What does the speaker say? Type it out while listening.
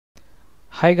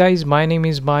Hi guys, my name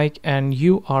is Mike and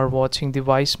you are watching the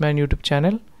Wisemen YouTube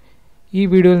channel. ഈ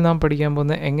വീഡിയോയിൽ നാം പഠിക്കാൻ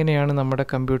പോകുന്നത് എങ്ങനെയാണ് നമ്മുടെ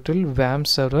കമ്പ്യൂട്ടറിൽ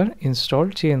വാംപ് സെർവർ ഇൻസ്റ്റാൾ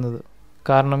ചെയ്യുന്നത്.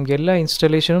 കാരണം എല്ലാ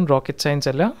ഇൻസ്റ്റാളേഷനും റോക്കറ്റ് സയൻസ്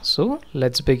അല്ല. So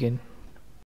let's begin.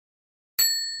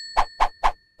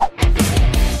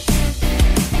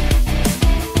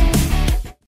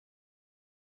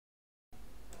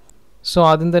 സോ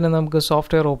ആദ്യം തന്നെ നമുക്ക്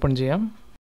സോഫ്റ്റ്വെയർ ഓപ്പൺ ചെയ്യാം.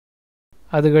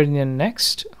 അത് കഴിഞ്ഞ്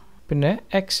നെക്സ്റ്റ്, പിന്നെ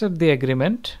accept the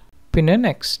agreement, പിന്നെ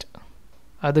നെക്സ്റ്റ്.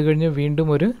 അത് കഴിഞ്ഞ് വീണ്ടും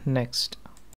ഒരു നെക്സ്റ്റ്.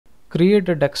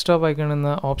 ക്രിയേറ്റ് ഡെസ്ക്ടോപ്പ് ഐക്കൺ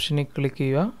എന്ന ഓപ്ഷനിൽ ക്ലിക്ക്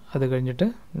ചെയ്യുക. അത് കഴിഞ്ഞിട്ട്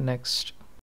നെക്സ്റ്റ്.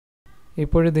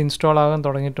 ഇപ്പോഴിത് ഇൻസ്റ്റാൾ ആകാൻ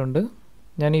തുടങ്ങിയിട്ടുണ്ട്.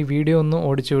 ഞാൻ ഈ വീഡിയോ ഒന്ന്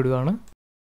ഓടിച്ചു വിടുകയാണ്.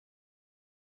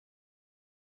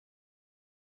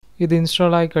 ഇത്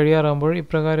ഇൻസ്റ്റാൾ ആയി കഴിയാറാകുമ്പോൾ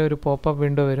ഇപ്രകാരം ഒരു പോപ്പപ്പ്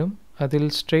വിൻഡോ വരും. അതിൽ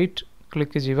സ്ട്രെയിറ്റ്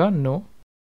ക്ലിക്ക് ചെയ്യുക, നോ.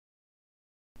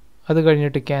 അത്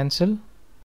കഴിഞ്ഞിട്ട് ക്യാൻസൽ,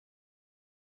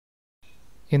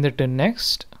 എന്നിട്ട്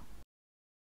നെക്സ്റ്റ്,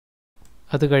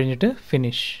 അത് കഴിഞ്ഞിട്ട്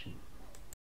ഫിനിഷ്.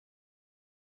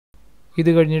 ഇത്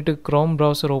കഴിഞ്ഞിട്ട് ക്രോം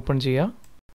ബ്രൗസർ ഓപ്പൺ ചെയ്യുക.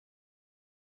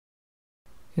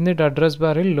 എന്നിട്ട് അഡ്രസ്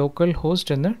ബാറിൽ ലോക്കൽ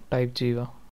ഹോസ്റ്റ് എന്ന് ടൈപ്പ് ചെയ്യുക.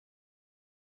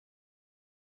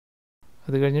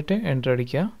 അത് കഴിഞ്ഞിട്ട് എൻ്റർ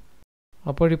അടിക്കുക.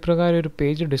 അപ്പോൾ ഇപ്രകാരം ഒരു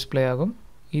പേജ് ഡിസ്പ്ലേ ആകും.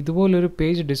 ഇതുപോലൊരു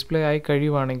പേജ് ഡിസ്പ്ലേ ആയി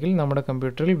കഴിയുവാണെങ്കിൽ നമ്മുടെ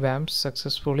കമ്പ്യൂട്ടറിൽ വാംപ്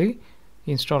സക്സസ്ഫുള്ളി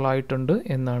ഇൻസ്റ്റാൾ ആയിട്ടുണ്ട്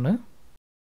എന്നാണ്.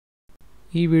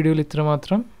 ഈ വീഡിയോയിൽ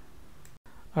ഇത്രമാത്രം.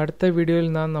 അടുത്ത വീഡിയോയിൽ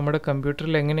നാം നമ്മുടെ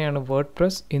കമ്പ്യൂട്ടറിൽ എങ്ങനെയാണ്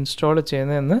വേർഡ്പ്രസ് ഇൻസ്റ്റാൾ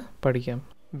ചെയ്യുന്നതെന്ന് പഠിക്കാം.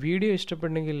 വീഡിയോ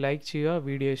ഇഷ്ടപ്പെട്ടെങ്കിൽ ലൈക്ക് ചെയ്യുക,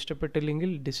 വീഡിയോ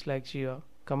ഇഷ്ടപ്പെട്ടില്ലെങ്കിൽ ഡിസ്ലൈക്ക് ചെയ്യുക,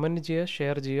 കമൻറ്റ് ചെയ്യുക,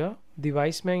 ഷെയർ ചെയ്യുക. The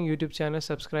Wiseman YouTube channel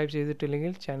subscribe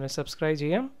ചെയ്തിട്ടില്ലെങ്കിൽ ചാനൽ സബ്സ്ക്രൈബ്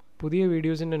ചെയ്യാം. പുതിയ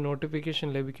വീഡിയോസിൻ്റെ നോട്ടിഫിക്കേഷൻ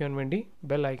ലഭിക്കാൻ വേണ്ടി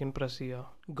ബെൽ ഐക്കൺ പ്രസ് ചെയ്യുക.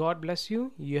 God bless you.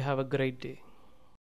 You have A great day.